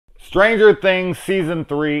Stranger Things Season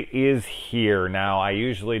 3 is here. Now, I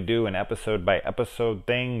usually do an episode by episode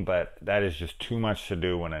thing, but that is just too much to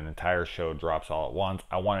do when an entire show drops all at once.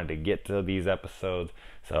 I wanted to get to these episodes,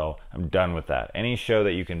 so I'm done with that. Any show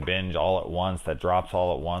that you can binge all at once, that drops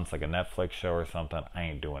all at once, like a Netflix show or something, I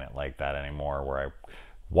ain't doing it like that anymore, where I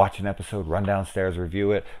watch an episode, run downstairs,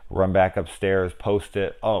 review it, run back upstairs, post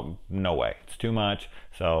it. Oh, no way. It's too much.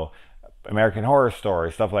 So American Horror Story,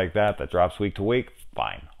 stuff like that drops week to week,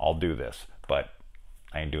 fine, I'll do this. But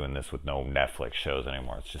I ain't doing this with no Netflix shows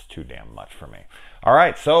anymore. It's just too damn much for me. All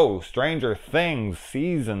right, so Stranger Things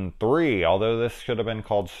Season 3. Although this should have been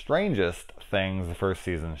called Strangest Things, the first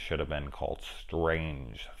season should have been called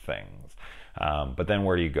Strange Things. But then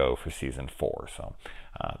where do you go for Season 4? So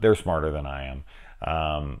they're smarter than I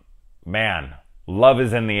am. Man, love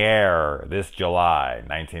is in the air this July,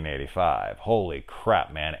 1985. Holy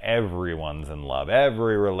crap, man. Everyone's in love.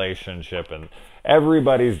 Every relationship, and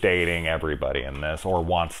everybody's dating everybody in this, or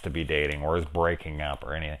wants to be dating, or is breaking up,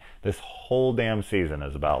 or anything. This whole damn season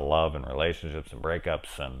is about love and relationships and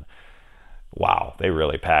breakups, and wow, they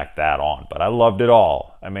really packed that on. But I loved it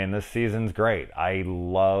all. I mean, this season's great. I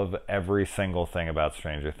love every single thing about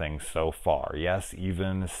Stranger Things so far. Yes,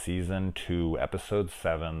 even Season 2, Episode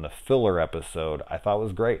 7, the filler episode, I thought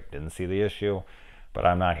was great. Didn't see the issue, but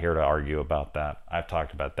I'm not here to argue about that. I've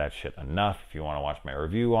talked about that shit enough. If you want to watch my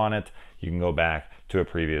review on it, you can go back to a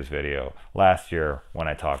previous video last year when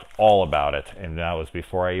I talked all about it, and that was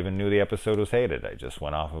before I even knew the episode was hated. I just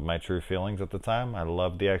went off of my true feelings at the time. I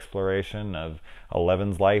loved the exploration of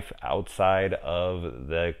Eleven's life outside of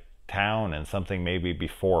the town and something maybe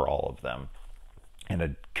before all of them, and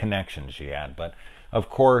a connection she had. But of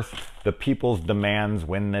course, the people's demands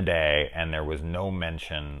win the day, and there was no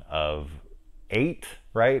mention of 8,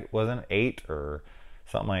 right? Wasn't 8 or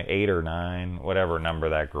something like 8 or 9, whatever number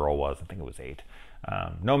that girl was. I think it was 8.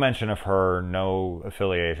 No mention of her, no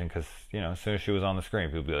affiliation, because, you know, as soon as she was on the screen,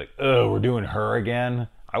 people would be like, oh, we're doing her again.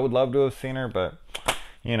 I would love to have seen her, but,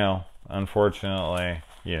 you know, unfortunately,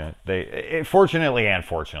 you know, fortunately and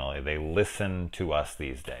fortunately, they listen to us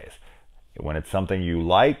these days. When it's something you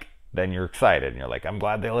like, then you're excited, and you're like, I'm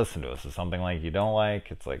glad they listened to us. It's something like you don't like,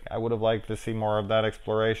 it's like, I would have liked to see more of that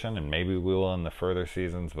exploration, and maybe we will in the further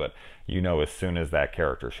seasons, but you know, as soon as that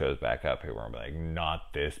character shows back up, people are gonna be like,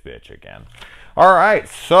 not this bitch again. All right,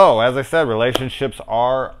 so, as I said, relationships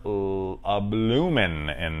are a-bloomin'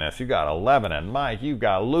 in this. You got Eleven and Mike, you've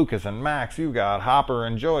got Lucas and Max, you've got Hopper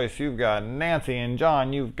and Joyce, you've got Nancy and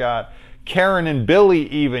John, you've got Karen and Billy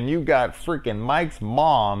even, you've got freaking Mike's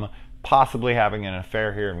mom possibly having an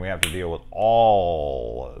affair here, and we have to deal with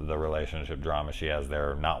all the relationship drama she has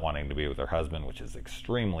there, not wanting to be with her husband, which is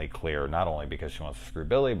extremely clear, not only because she wants to screw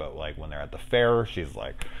Billy, but like when they're at the fair, she's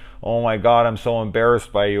like, oh my god, I'm so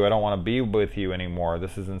embarrassed by you, I don't want to be with you anymore,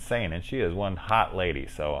 this is insane. And she is one hot lady,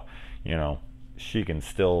 so, you know, she can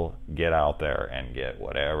still get out there and get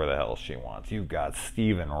whatever the hell she wants. You've got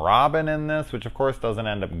Steve and Robin in this, which of course doesn't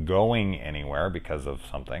end up going anywhere because of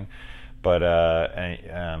something. But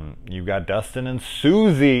you've got Dustin and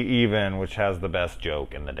Susie even, which has the best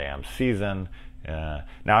joke in the damn season. Now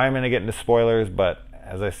I'm going to get into spoilers, but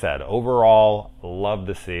as I said, overall, love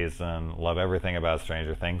the season, love everything about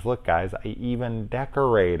Stranger Things. Look, guys, I even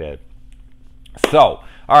decorated. So,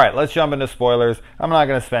 all right, let's jump into spoilers. I'm not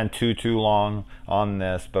going to spend too long on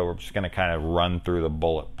this, but we're just going to kind of run through the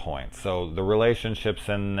bullet points. So the relationships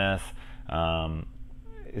in this,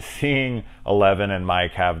 seeing Eleven and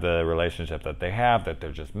Mike have the relationship that they have, that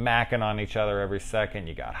they're just macking on each other every second.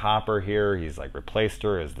 You got Hopper here. He's like replaced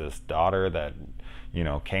her as this daughter that, you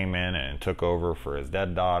know, came in and took over for his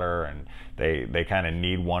dead daughter, and they kind of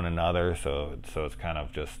need one another. So it's kind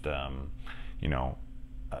of just, you know,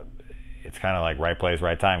 it's kind of like right place,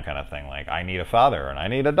 right time kind of thing. Like, I need a father and I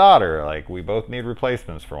need a daughter. Like, we both need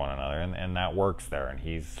replacements for one another, and that works there. And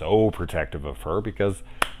he's so protective of her because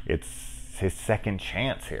it's his second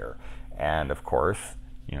chance here, and of course,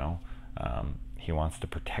 you know, he wants to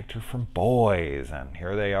protect her from boys, and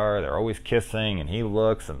here they are, they're always kissing, and he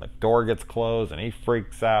looks and the door gets closed and he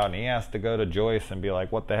freaks out, and he has to go to Joyce and be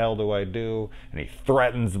like, what the hell do I do? And he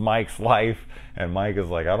threatens Mike's life, and Mike is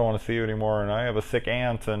like, I don't want to see you anymore, and I have a sick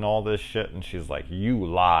aunt and all this shit. And she's like, you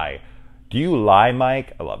lie. Do you lie,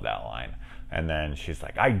 Mike? I love that line. And then she's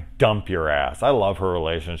like, I dump your ass. I love her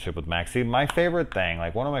relationship with Max. See, my favorite thing,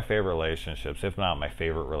 like one of my favorite relationships, if not my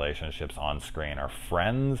favorite relationships on screen, are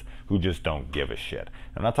friends who just don't give a shit.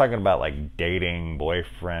 I'm not talking about like dating,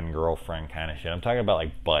 boyfriend, girlfriend kind of shit. I'm talking about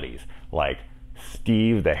like buddies. Like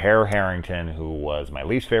Steve, the Hare Harrington, who was my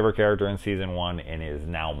least favorite character in season 1 and is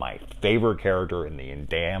now my favorite character in the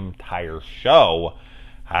damn entire show.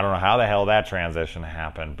 I don't know how the hell that transition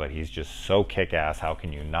happened, but he's just so kick-ass. How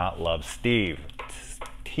can you not love Steve?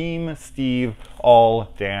 Team Steve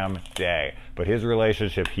all damn day. But his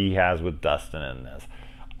relationship he has with Dustin in this,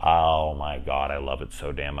 oh my God, I love it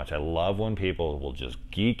so damn much. I love when people will just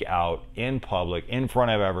geek out in public, in front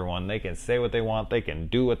of everyone. They can say what they want, they can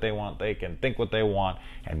do what they want, they can think what they want,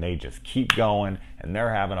 and they just keep going, and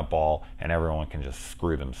they're having a ball, and everyone can just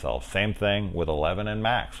screw themselves. Same thing with Eleven and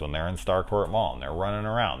Max when they're in Starcourt Mall, and they're running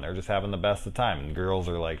around. They're just having the best of time, and girls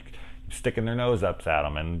are like sticking their nose up at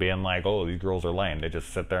them and being like, oh, these girls are lame. They just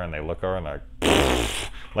sit there and they look over and they're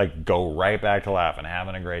like go right back to laughing,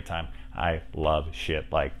 having a great time. I love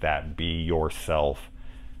shit like that. Be yourself.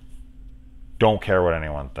 Don't care what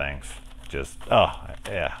anyone thinks. Just, oh,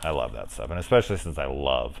 yeah, I love that stuff. And especially since I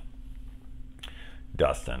love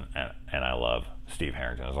Dustin and I love Steve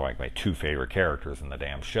Harrington. Those are like my two favorite characters in the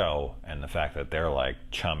damn show. And the fact that they're like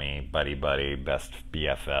chummy, buddy, best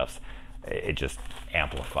BFFs, it just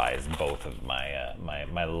amplifies both of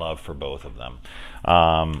my love for both of them.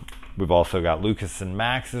 We've also got Lucas and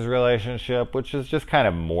Max's relationship, which is just kind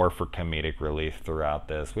of more for comedic relief throughout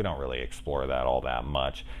this. We don't really explore that all that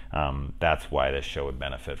much. That's why this show would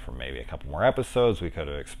benefit from maybe a couple more episodes. We could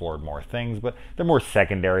have explored more things, but they're more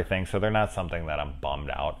secondary things, so they're not something that I'm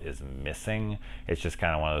bummed out is missing. It's just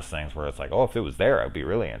kind of one of those things where it's like, oh, if it was there, I'd be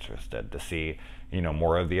really interested to see, you know,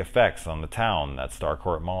 more of the effects on the town that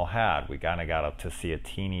Starcourt Mall had. We kind of got up to see a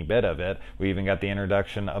teeny bit of it. We even got the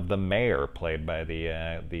introduction of the mayor, played by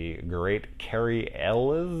the great Cary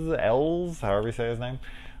Elwes, however you say his name,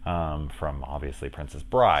 from obviously Princess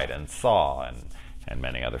Bride and Saw and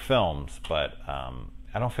many other films. But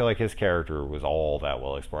I don't feel like his character was all that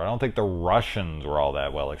well explored. I don't think the Russians were all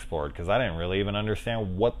that well explored, because I didn't really even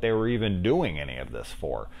understand what they were even doing any of this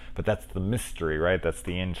for. But that's the mystery, right? That's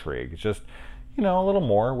the intrigue. It's just, you know, a little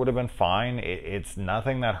more would have been fine. It's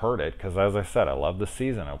nothing that hurt it, because as I said, I love the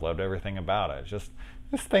season. I've loved everything about it. Just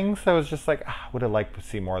things I was just like, I would have liked to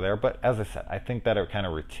see more there. But as I said, I think that it kind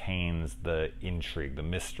of retains the intrigue, the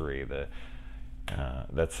mystery,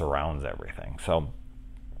 that surrounds everything. So,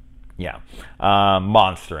 yeah.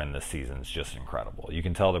 Monster in this season is just incredible. You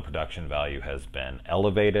can tell the production value has been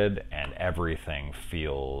elevated, and everything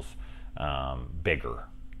feels bigger.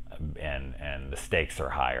 And the stakes are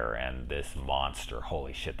higher, and this monster,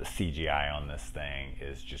 holy shit, the CGI on this thing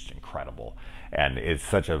is just incredible, and it's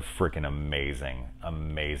such a freaking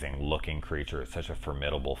amazing looking creature. It's such a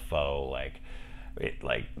formidable foe. Like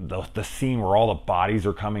the scene where all the bodies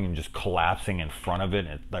are coming and just collapsing in front of it,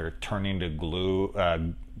 and they're turning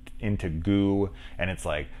to into goo, and it's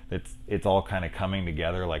like it's all kind of coming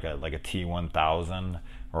together like a T-1000,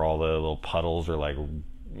 where all the little puddles are like,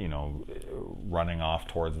 you know, running off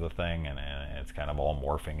towards the thing, and it's kind of all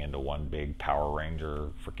morphing into one big Power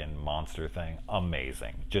Ranger freaking monster thing.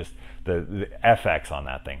 Amazing. Just the FX on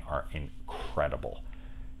that thing are incredible.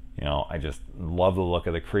 You know, I just love the look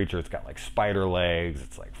of the creature. It's got like spider legs.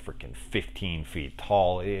 It's like freaking 15 feet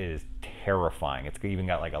tall. It is terrifying. It's even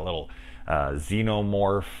got like a little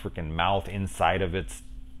xenomorph freaking mouth inside of its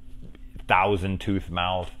 1,000-tooth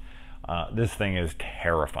mouth. This thing is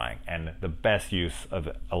terrifying, and the best use of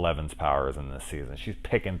Eleven's powers in this season. She's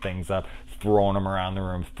picking things up, throwing them around the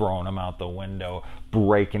room, throwing them out the window,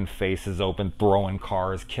 breaking faces open, throwing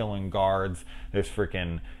cars, killing guards. This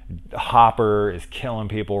freaking Hopper is killing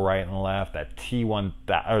people right and left. That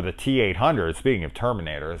the T-800. Speaking of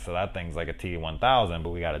Terminator, so that thing's like a T-1000, but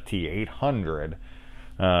we got a T-800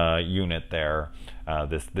 unit there.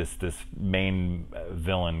 This main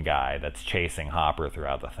villain guy that's chasing Hopper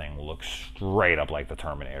throughout the thing looks straight up like the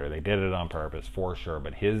Terminator. They did it on purpose for sure,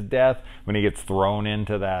 but his death when he gets thrown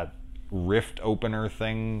into that rift opener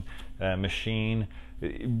thing machine,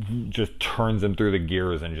 it just turns him through the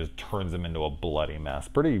gears and just turns him into a bloody mess.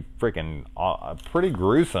 Pretty freaking pretty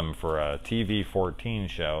gruesome for a TV-14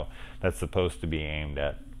 show that's supposed to be aimed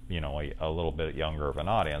at, you know, a little bit younger of an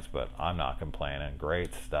audience, but I'm not complaining.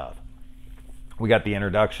 Great stuff. We got the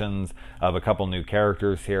introductions of a couple new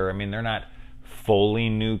characters here. I mean, they're not fully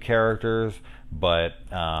new characters, but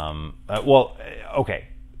well, okay,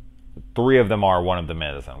 three of them are, one of them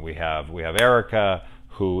isn't. We have Erica,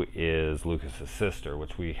 who is Lucas's sister,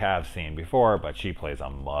 which we have seen before, but she plays a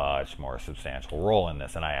much more substantial role in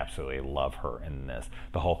this, and I absolutely love her in this.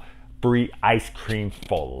 The whole Brie ice cream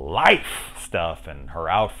for life stuff, and her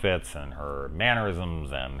outfits and her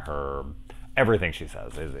mannerisms and her everything she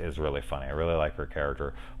says is really funny. I really like her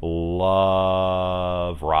character.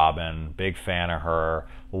 Love Robin, big fan of her.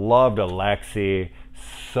 Loved Alexei.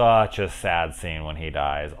 Such a sad scene when he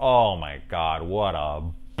dies. Oh my God, what a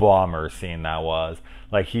bummer scene that was.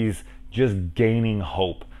 Like, he's just gaining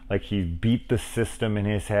hope. like he beat the system in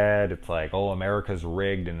his head. It's like, oh, America's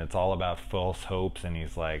rigged and it's all about false hopes. And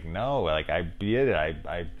he's like, no, like I did it.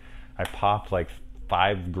 I popped like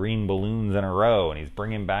 5 green balloons in a row, and he's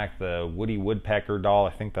bringing back the Woody Woodpecker doll. I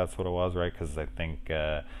think that's what it was, right? Because I think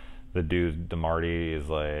the dude, the Marty, is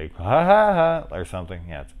like ha ha ha or something.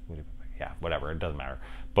 Yeah, it's Woody Woodpecker. Yeah, whatever. It doesn't matter.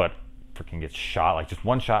 But freaking gets shot, like just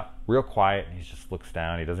one shot, real quiet, and he just looks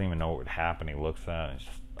down. He doesn't even know what would happen. He looks at it, and it's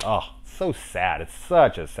just so sad. It's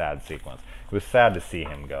such a sad sequence. It was sad to see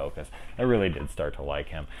him go because I really did start to like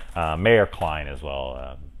him. Mayor Klein as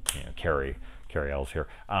well. Carrie Ells here.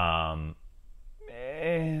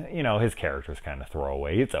 His character's kind of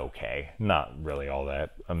throwaway. It's okay. Not really all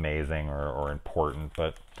that amazing or important,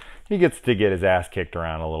 but he gets to get his ass kicked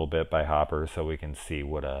around a little bit by Hopper so we can see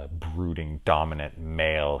what a brooding, dominant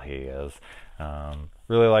male he is.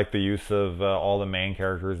 Really like the use of all the main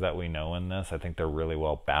characters that we know in this. I think they're really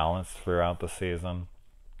well balanced throughout the season.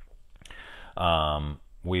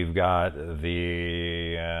 We've got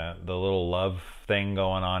the little love thing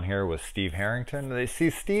going on here with Steve Harrington.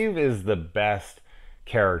 Steve is the best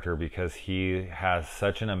character because he has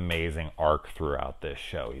such an amazing arc throughout this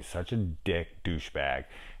show. He's such a dick douchebag,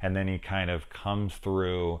 and then he kind of comes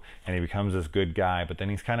through and he becomes this good guy, but then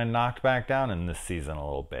he's kind of knocked back down in this season a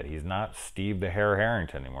little bit. He's not Steve the Hair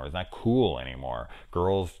Harrington anymore. He's not cool anymore.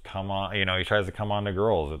 Girls come on, he tries to come on to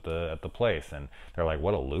girls at the place, and they're like,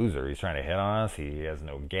 what a loser. He's trying to hit on us. He has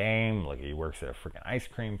no game. Like, he works at a freaking ice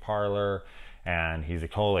cream parlor, and he's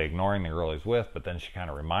totally ignoring the girl he's with, but then she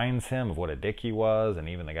kind of reminds him of what a dick he was, and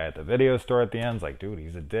even the guy at the video store at the end's like, dude,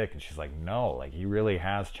 he's a dick, and she's like, no, like, he really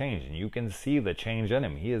has changed, and you can see the change in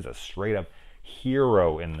him. He is a straight up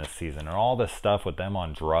hero in this season, and all this stuff with them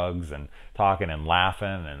on drugs and talking and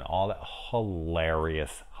laughing and all that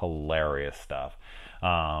hilarious stuff.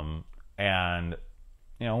 And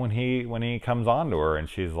when he comes on to her and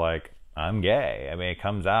she's like, I'm gay, I mean, it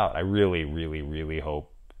comes out. I really, really, really hope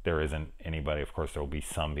there isn't anybody. Of course there will be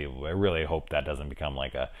some people, but I really hope that doesn't become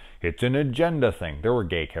like it's an agenda thing. There were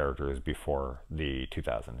gay characters before the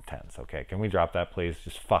 2010s. Okay, can we drop that, please?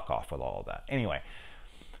 Just fuck off with all of that. Anyway,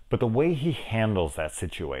 but the way he handles that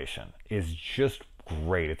situation is just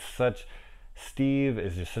great. Steve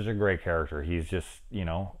is just such a great character. He's just,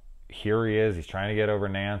 here he is, he's trying to get over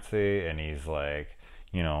Nancy, and he's like,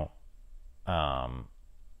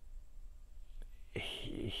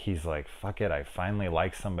 he's like, fuck it, I finally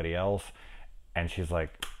like somebody else. And she's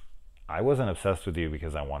like, I wasn't obsessed with you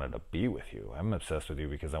because I wanted to be with you. I'm obsessed with you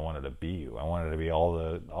because I wanted to be you. I wanted to be all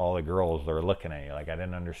the girls that are looking at you. Like, I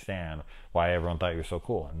didn't understand why everyone thought you were so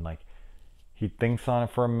cool. And like, he thinks on it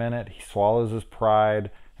for a minute, he swallows his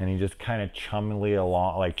pride, and he just kind of chumily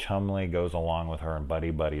goes along with her and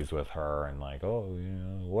buddies with her, and like, oh,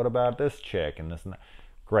 what about this chick and this and that.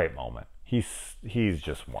 Great moment. He's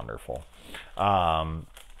just wonderful.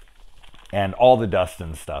 And all the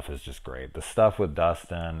Dustin stuff is just great. The stuff with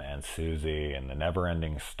Dustin and Susie and the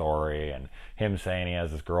never-ending story, and him saying he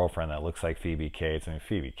has this girlfriend that looks like Phoebe Cates. I mean,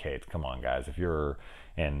 Phoebe Cates, come on, guys. If you're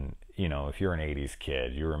an 80s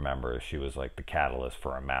kid, you remember she was like the catalyst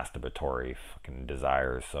for our masturbatory fucking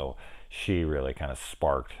desires. So she really kind of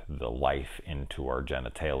sparked the life into our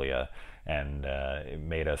genitalia, and it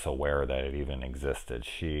made us aware that it even existed.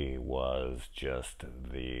 She was just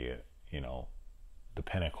the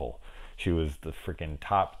pinnacle. She was the freaking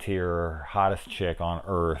top tier, hottest chick on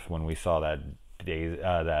earth when we saw that Dazed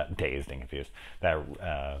and Confused,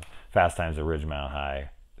 that Fast Times at Ridgemont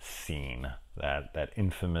High scene, that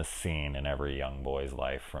infamous scene in every young boy's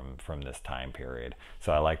life from this time period.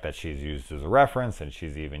 So I like that she's used as a reference, and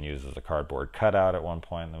she's even used as a cardboard cutout at one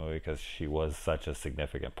point in the movie, because she was such a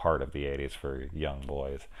significant part of the 80s for young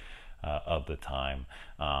boys of the time.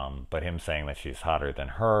 But him saying that she's hotter than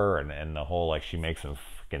her, and the whole, like, she makes him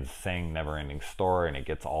freaking sing Never Ending Story, and it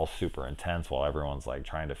gets all super intense while everyone's like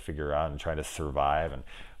trying to figure out and trying to survive, and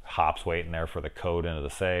Hop's waiting there for the code into the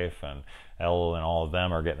safe, and Elle and all of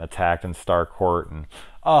them are getting attacked in Starcourt, and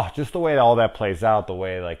just the way all that plays out, the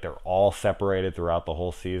way like they're all separated throughout the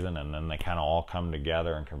whole season, and then they kind of all come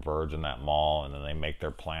together and converge in that mall, and then they make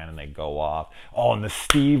their plan and they go off. And the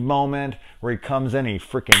Steve moment where he comes in, he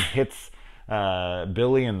freaking hits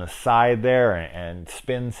Billy in the side there and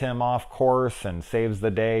spins him off course and saves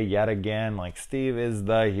the day yet again. Like, Steve is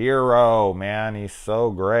the hero, man. He's so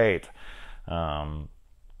great.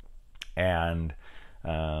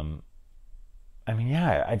 I mean,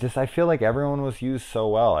 yeah, I feel like everyone was used so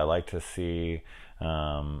well. I like to see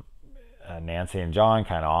Nancy and John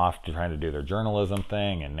kind of off trying to do their journalism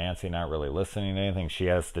thing, and Nancy not really listening to anything. She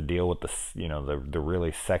has to deal with the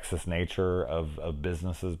really sexist nature of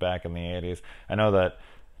businesses back in the 80s. I know that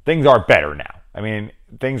things are better now. I mean,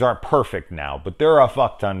 things aren't perfect now, but they're a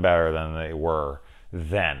fuck ton better than they were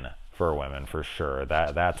then for women, for sure.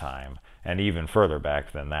 That time, and even further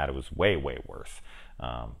back than that, it was way worse.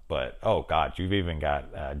 But oh god, you've even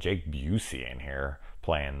got Jake Busey in here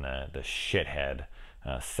playing the shithead,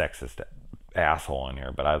 sexist asshole in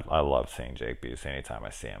here. But I love seeing Jake Busey. Anytime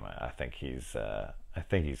I see him, I think he's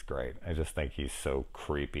great. I just think he's so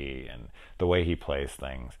creepy, and the way he plays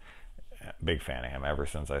things. Big fan of him ever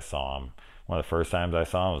since I saw him. One of the first times I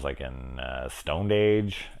saw him was like in Stoned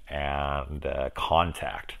Age and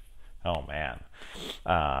Contact. Oh man.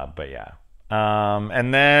 But yeah.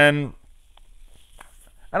 And then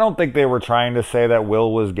I don't think they were trying to say that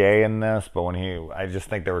Will was gay in this, but I just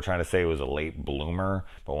think they were trying to say he was a late bloomer.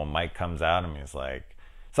 But when Mike comes out and he's like,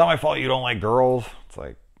 "It's not my fault you don't like girls," it's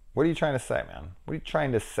like, what are you trying to say, man? What are you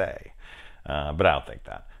trying to say? But I don't think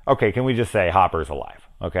that. Okay, can we just say Hopper's alive?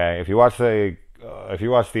 Okay, if you watch the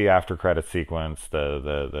after credit sequence,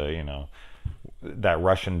 the that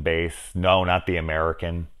Russian base, no, not the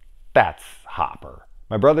American, that's Hopper.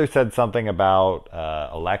 My brother said something about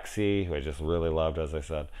Alexei, who I just really loved, as I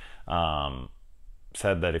said,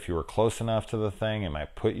 said that if you were close enough to the thing, it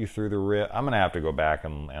might put you through the rib. I'm going to have to go back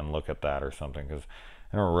and look at that or something, because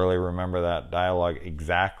I don't really remember that dialogue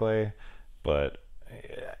exactly, but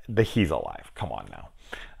he's alive. Come on now.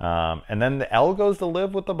 And then the Elle goes to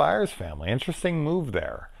live with the Byers family. Interesting move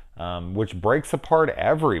there, which breaks apart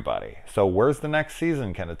everybody. So where's the next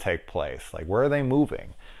season going to take place? Like, where are they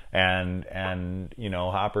moving? And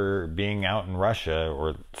Hopper being out in Russia,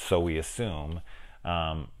 or so we assume,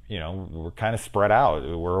 we're kind of spread out.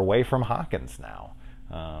 We're away from Hawkins now.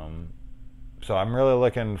 So I'm really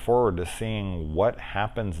looking forward to seeing what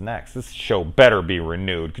happens next. This show better be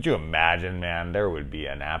renewed. Could you imagine, man? There would be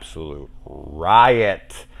an absolute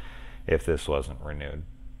riot if this wasn't renewed.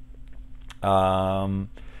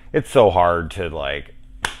 It's so hard to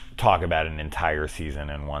talk about an entire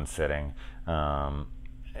season in one sitting. I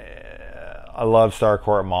love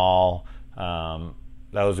Starcourt Mall.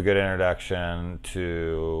 That was a good introduction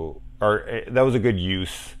that was a good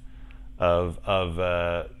use of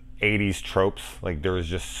 80s tropes. Like, there was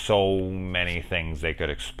just so many things they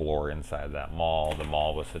could explore inside that mall. The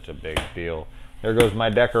mall was such a big deal. There goes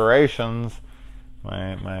my decorations,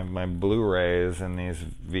 my Blu-rays in these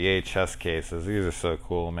VHS cases. These are so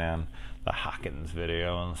cool, man. The Hawkins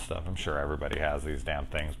video and stuff. I'm sure everybody has these damn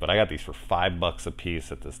things, but I got these for $5 a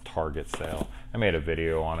piece at this Target sale. I made a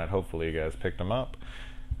video on it. Hopefully you guys picked them up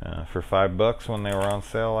for $5 when they were on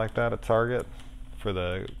sale like that at Target for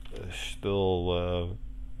the little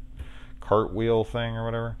cartwheel thing or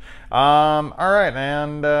whatever. All right,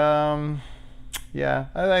 and yeah,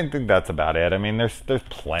 I think that's about it. I mean, there's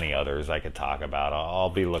plenty others I could talk about.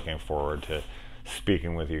 I'll be looking forward to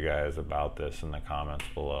speaking with you guys about this in the comments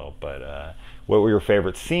below. But what were your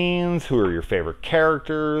favorite scenes? Who are your favorite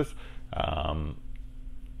characters?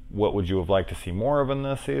 What would you have liked to see more of in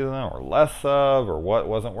this season, or less of? Or what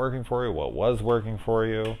wasn't working for you? What was working for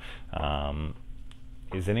you?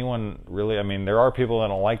 Is anyone really... I mean, there are people that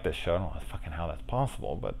don't like this show. I don't know fucking how that's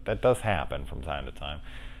possible, but that does happen from time to time.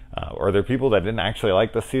 Are there people that didn't actually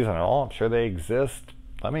like this season at all? I'm sure they exist.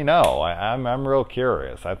 Let me know. I'm real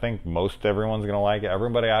curious. I think most everyone's going to like it.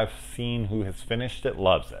 Everybody I've seen who has finished it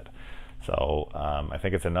loves it. So I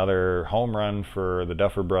think it's another home run for the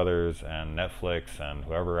Duffer Brothers and Netflix and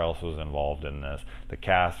whoever else was involved in this. The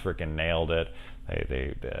cast freaking nailed it.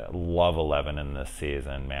 They love Eleven in this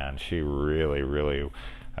season, man. She really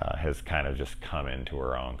has kind of just come into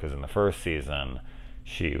her own. Because in the first season,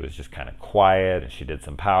 she was just kind of quiet, and she did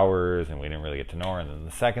some powers, and we didn't really get to know her. And then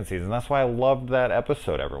the second season, that's why I loved that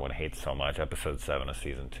episode everyone hates so much, episode 7 of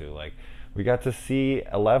season 2. Like, we got to see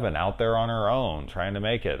Eleven out there on her own, trying to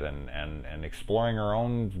make it, and exploring her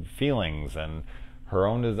own feelings and her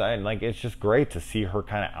own design. Like, it's just great to see her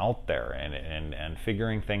kind of out there and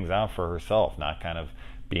figuring things out for herself, not kind of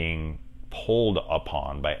being pulled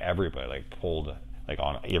upon by everybody, like pulled like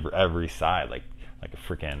on every side, like a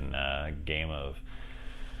freaking game of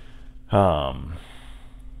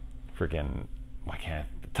freaking, why can't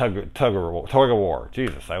tug of war.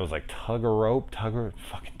 Jesus, I was like tug of war.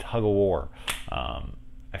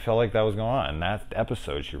 I felt like that was going on. In that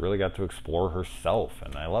episode, she really got to explore herself,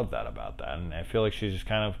 and I love that about that. And I feel like she's just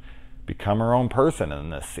kind of become her own person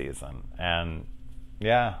in this season. And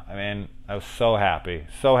yeah, I mean, I was so happy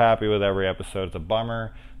with every episode. It's a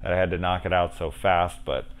bummer that I had to knock it out so fast,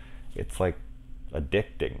 but it's like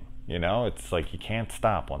addicting, you know? It's like you can't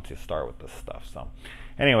stop once you start with this stuff. So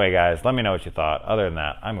anyway, guys, let me know what you thought. Other than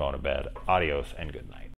that, I'm going to bed. Adios and good night.